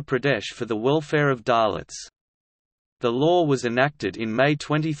Andhra Pradesh for the welfare of Dalits. The law was enacted in May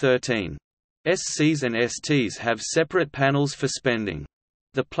 2013. SCs and STs have separate panels for spending.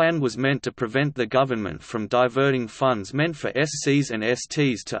 The plan was meant to prevent the government from diverting funds meant for SCs and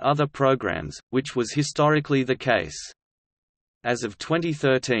STs to other programs, which was historically the case. As of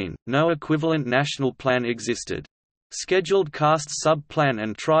 2013, no equivalent national plan existed. Scheduled caste sub-plan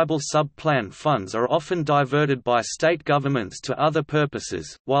and tribal sub-plan funds are often diverted by state governments to other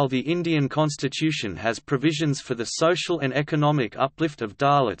purposes. While the Indian constitution has provisions for the social and economic uplift of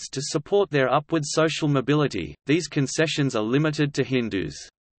Dalits to support their upward social mobility, these concessions are limited to Hindus.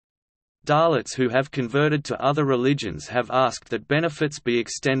 Dalits who have converted to other religions have asked that benefits be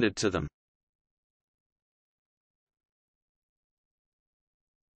extended to them.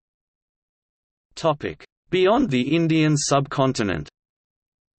 Beyond the Indian subcontinent.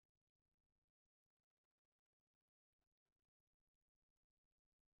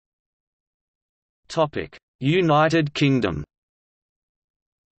 United Kingdom.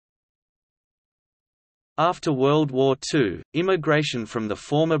 After World War II, immigration from the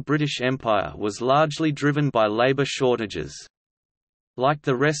former British Empire was largely driven by labour shortages. Like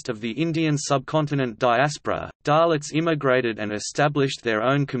the rest of the Indian subcontinent diaspora, Dalits immigrated and established their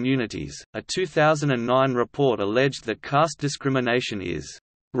own communities. A 2009 report alleged that caste discrimination is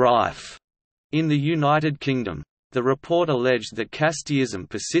rife in the United Kingdom. The report alleged that casteism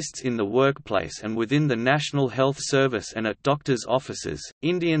persists in the workplace and within the National Health Service and at doctors' offices.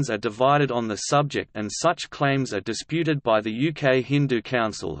 Indians are divided on the subject, and such claims are disputed by the UK Hindu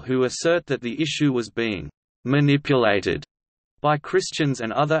Council, who assert that the issue was being manipulated by Christians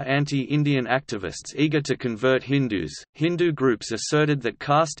and other anti-Indian activists eager to convert Hindus. Hindu groups asserted that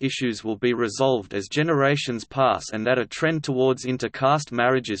caste issues will be resolved as generations pass and that a trend towards inter-caste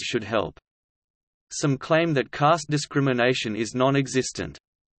marriages should help. Some claim that caste discrimination is non-existent.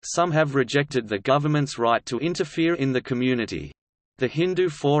 Some have rejected the government's right to interfere in the community. The Hindu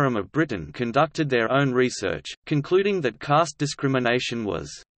Forum of Britain conducted their own research, concluding that caste discrimination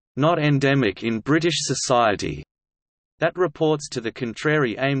was not endemic in British society. That reports to the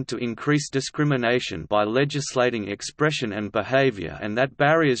contrary aimed to increase discrimination by legislating expression and behaviour, and that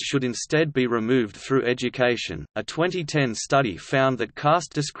barriers should instead be removed through education. A 2010 study found that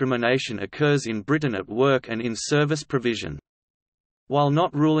caste discrimination occurs in Britain at work and in service provision. While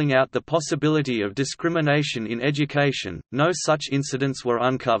not ruling out the possibility of discrimination in education, no such incidents were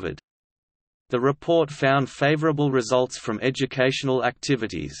uncovered. The report found favourable results from educational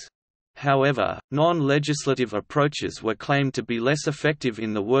activities. However, non-legislative approaches were claimed to be less effective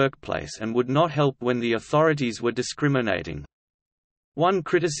in the workplace and would not help when the authorities were discriminating. One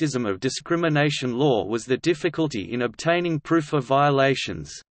criticism of discrimination law was the difficulty in obtaining proof of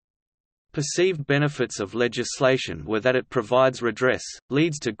violations. Perceived benefits of legislation were that it provides redress,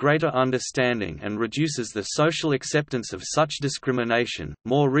 leads to greater understanding, and reduces the social acceptance of such discrimination.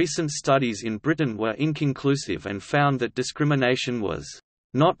 More recent studies in Britain were inconclusive and found that discrimination was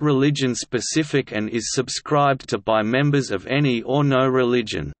not religion-specific and is subscribed to by members of any or no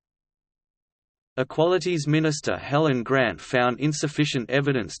religion. Equalities Minister Helen Grant found insufficient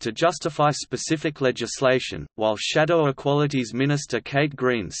evidence to justify specific legislation, while Shadow Equalities Minister Kate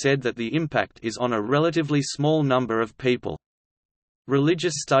Green said that the impact is on a relatively small number of people.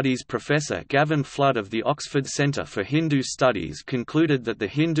 Religious Studies Professor Gavin Flood of the Oxford Centre for Hindu Studies concluded that the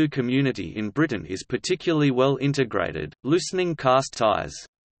Hindu community in Britain is particularly well integrated, loosening caste ties.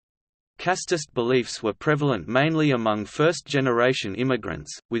 Casteist beliefs were prevalent mainly among first-generation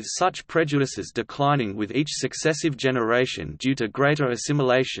immigrants, with such prejudices declining with each successive generation due to greater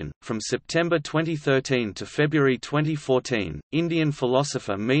assimilation. From September 2013 to February 2014, Indian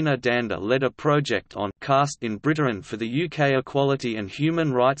philosopher Meena Danda led a project on caste in Britain for the UK Equality and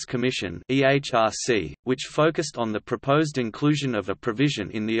Human Rights Commission (EHRC), which focused on the proposed inclusion of a provision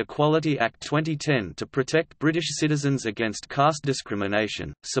in the Equality Act 2010 to protect British citizens against caste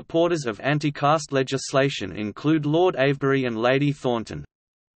discrimination. Supporters of anti-caste legislation include Lord Avebury and Lady Thornton.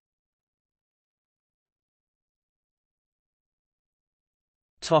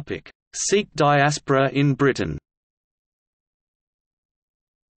 Sikh diaspora in Britain.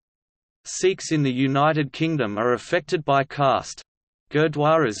 Sikhs in the United Kingdom are affected by caste.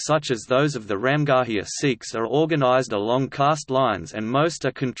 Gurdwaras such as those of the Ramgarhia Sikhs are organised along caste lines, and most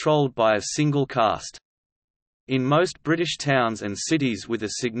are controlled by a single caste. In most British towns and cities with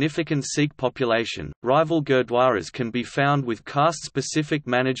a significant Sikh population, rival Gurdwaras can be found with caste-specific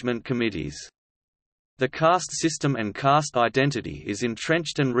management committees. The caste system and caste identity is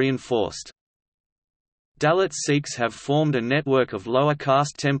entrenched and reinforced. Dalit Sikhs have formed a network of lower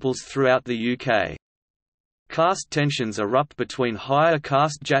caste temples throughout the UK. Caste tensions erupt between higher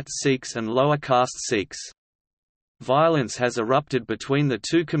caste Jat Sikhs and lower caste Sikhs. Violence has erupted between the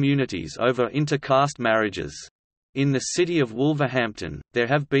two communities over inter-caste marriages. In the city of Wolverhampton, there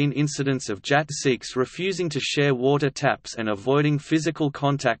have been incidents of Jat Sikhs refusing to share water taps and avoiding physical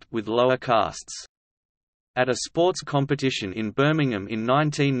contact with lower castes. At a sports competition in Birmingham in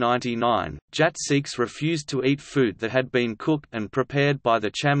 1999, Jat Sikhs refused to eat food that had been cooked and prepared by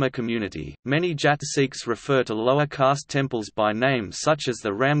the Chamar community. Many Jat Sikhs refer to lower caste temples by name such as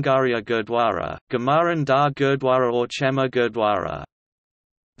the Ramgarhia Gurdwara, Gamaran Dar Gurdwara or Chamar Gurdwara.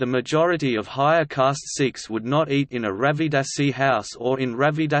 The majority of higher caste Sikhs would not eat in a Ravidasi house or in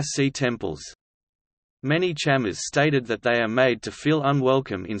Ravidasi temples. Many Chamars stated that they are made to feel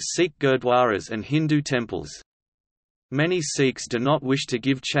unwelcome in Sikh Gurdwaras and Hindu temples. Many Sikhs do not wish to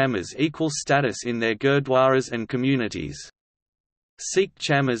give Chamars equal status in their Gurdwaras and communities. Sikh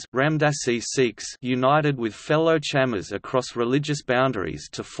Chamas Ramdasi Sikhs united with fellow Chamas across religious boundaries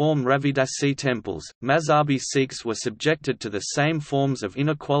to form Ravidasi temples. Mazhabi Sikhs were subjected to the same forms of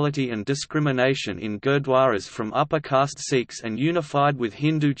inequality and discrimination in Gurdwaras from upper caste Sikhs and unified with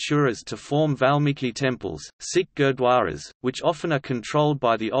Hindu Churas to form Valmiki temples. Sikh Gurdwaras, which often are controlled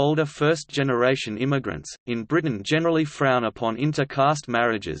by the older first-generation immigrants, in Britain generally frown upon inter-caste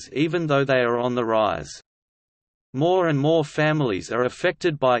marriages even though they are on the rise. More and more families are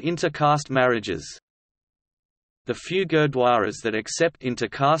affected by intercaste marriages. The few Gurdwaras that accept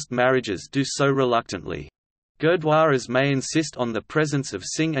intercaste marriages do so reluctantly. Gurdwaras may insist on the presence of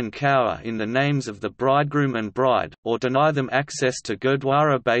Singh and Kaur in the names of the bridegroom and bride, or deny them access to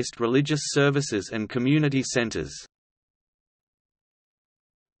Gurdwara-based religious services and community centres.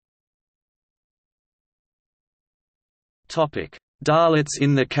 Dalits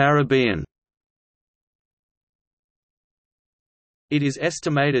in the Caribbean. It is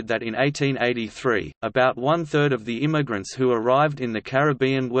estimated that in 1883, about one-third of the immigrants who arrived in the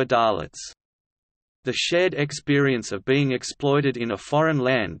Caribbean were Dalits. The shared experience of being exploited in a foreign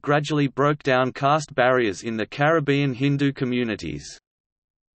land gradually broke down caste barriers in the Caribbean Hindu communities.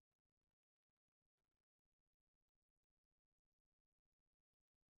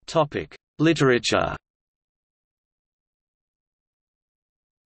 Literature.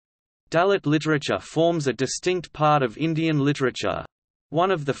 Dalit literature forms a distinct part of Indian literature. One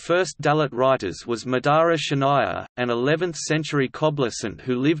of the first Dalit writers was Madara Shannaya, an 11th-century cobbler saint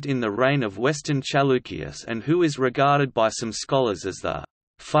who lived in the reign of Western Chalukyas and who is regarded by some scholars as the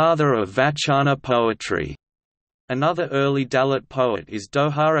father of Vachana poetry. Another early Dalit poet is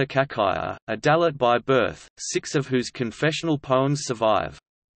Dohara Kakaya, a Dalit by birth, 6 of whose confessional poems survive.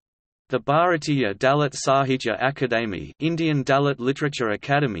 The Bharatiya Dalit Sahitya Akademi, Indian Dalit Literature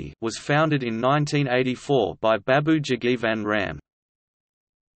Academy, was founded in 1984 by Babu Jagjivan Ram.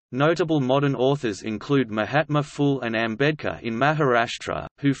 Notable modern authors include Mahatma Phule and Ambedkar in Maharashtra,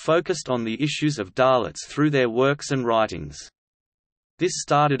 who focused on the issues of Dalits through their works and writings. This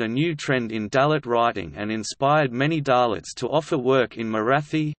started a new trend in Dalit writing and inspired many Dalits to offer work in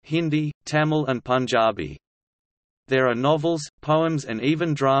Marathi, Hindi, Tamil and Punjabi. There are novels, poems and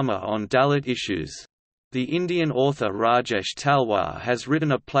even drama on Dalit issues. The Indian author Rajesh Talwar has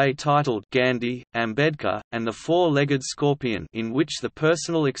written a play titled Gandhi, Ambedkar, and the Four-Legged Scorpion, in which the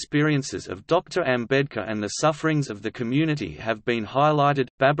personal experiences of Dr. Ambedkar and the sufferings of the community have been highlighted.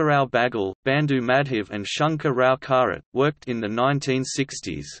 Baburao Bagal, Bandhu Madhav and Shankar Rao Karat worked in the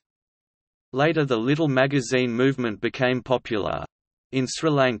 1960s. Later the Little Magazine movement became popular. In Sri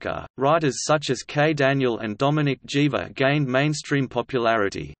Lanka, writers such as K. Daniel and Dominic Jiva gained mainstream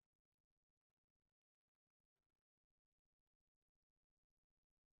popularity.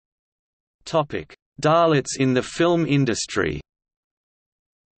 Dalits in the film industry.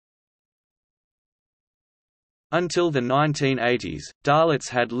 Until the 1980s, Dalits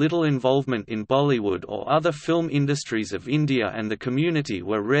had little involvement in Bollywood or other film industries of India, and the community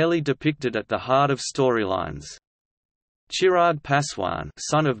were rarely depicted at the heart of storylines. Chirag Paswan,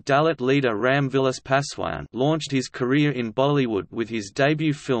 son of Dalit leader Ram Vilas Paswan, launched his career in Bollywood with his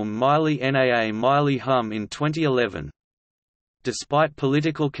debut film Maili Naa Maili Hum in 2011. Despite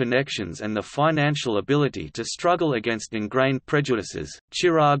political connections and the financial ability to struggle against ingrained prejudices,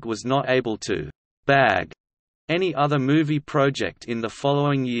 Chirag was not able to bag any other movie project in the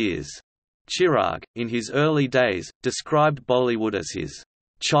following years. Chirag, in his early days, described Bollywood as his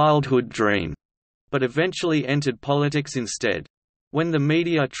childhood dream, but eventually entered politics instead. When the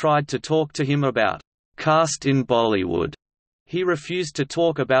media tried to talk to him about caste in Bollywood, he refused to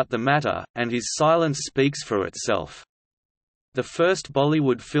talk about the matter, and his silence speaks for itself. The first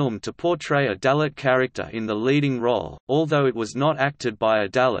Bollywood film to portray a Dalit character in the leading role, although it was not acted by a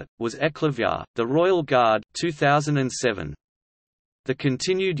Dalit, was Eklavya, The Royal Guard 2007. The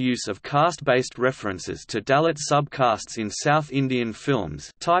continued use of caste-based references to Dalit subcastes in South Indian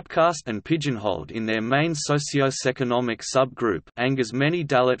films, typecast and pigeonholed in their main socio-economic subgroup, angers many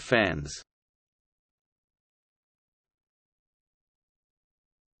Dalit fans.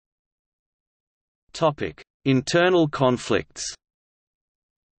 Topic: Internal conflicts.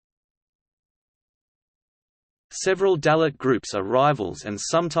 Several Dalit groups are rivals and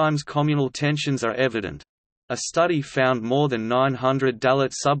sometimes communal tensions are evident. A study found more than 900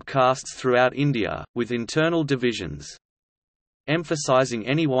 Dalit subcastes throughout India, with internal divisions. Emphasizing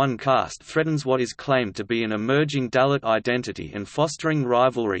any one caste threatens what is claimed to be an emerging Dalit identity and fostering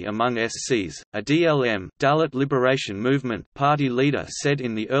rivalry among SCs. A DLM Dalit Liberation Movement party leader said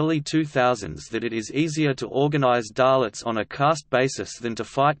in the early 2000s that it is easier to organize Dalits on a caste basis than to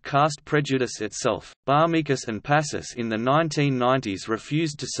fight caste prejudice itself. Barmikas and Passis in the 1990s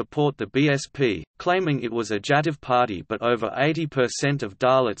refused to support the BSP, claiming it was a Jativ party, but over 80% of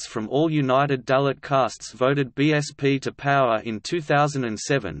Dalits from all United Dalit castes voted BSP to power in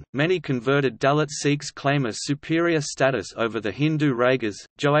 2007. Many converted Dalit Sikhs claim a superior status over the Hindu Raigas,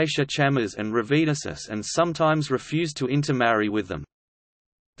 Joaisha Chamas, and Ravidasis and sometimes refuse to intermarry with them.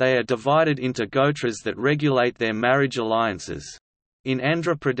 They are divided into gotras that regulate their marriage alliances. In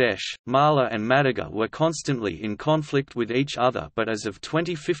Andhra Pradesh, Malla and Madiga were constantly in conflict with each other, but as of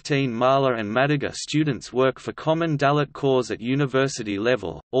 2015 Malla and Madiga students work for common Dalit cause at university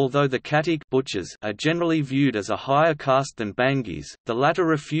level. Although the Katik butchers are generally viewed as a higher caste than Bangis, the latter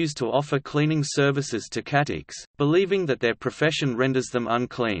refuse to offer cleaning services to Katiks, believing that their profession renders them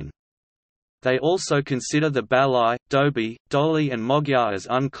unclean. They also consider the Balai, Dobi, Doli and Magyar as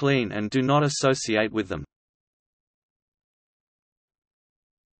unclean and do not associate with them.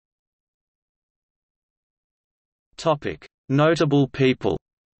 Notable people.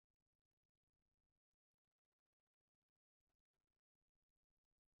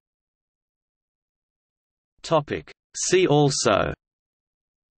 See also: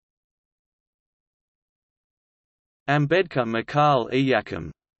 Ambedkar Makal Iyakam,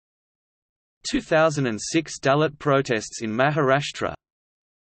 2006 Dalit protests in Maharashtra,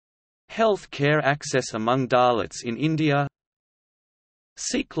 Health care access among Dalits in India,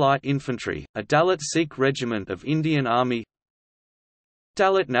 Sikh Light Infantry, a Dalit Sikh regiment of Indian Army,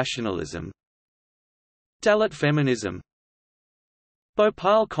 Dalit nationalism, Dalit feminism,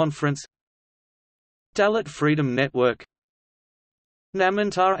 Bhopal Conference, Dalit Freedom Network,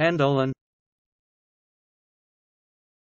 Namantar Andolan.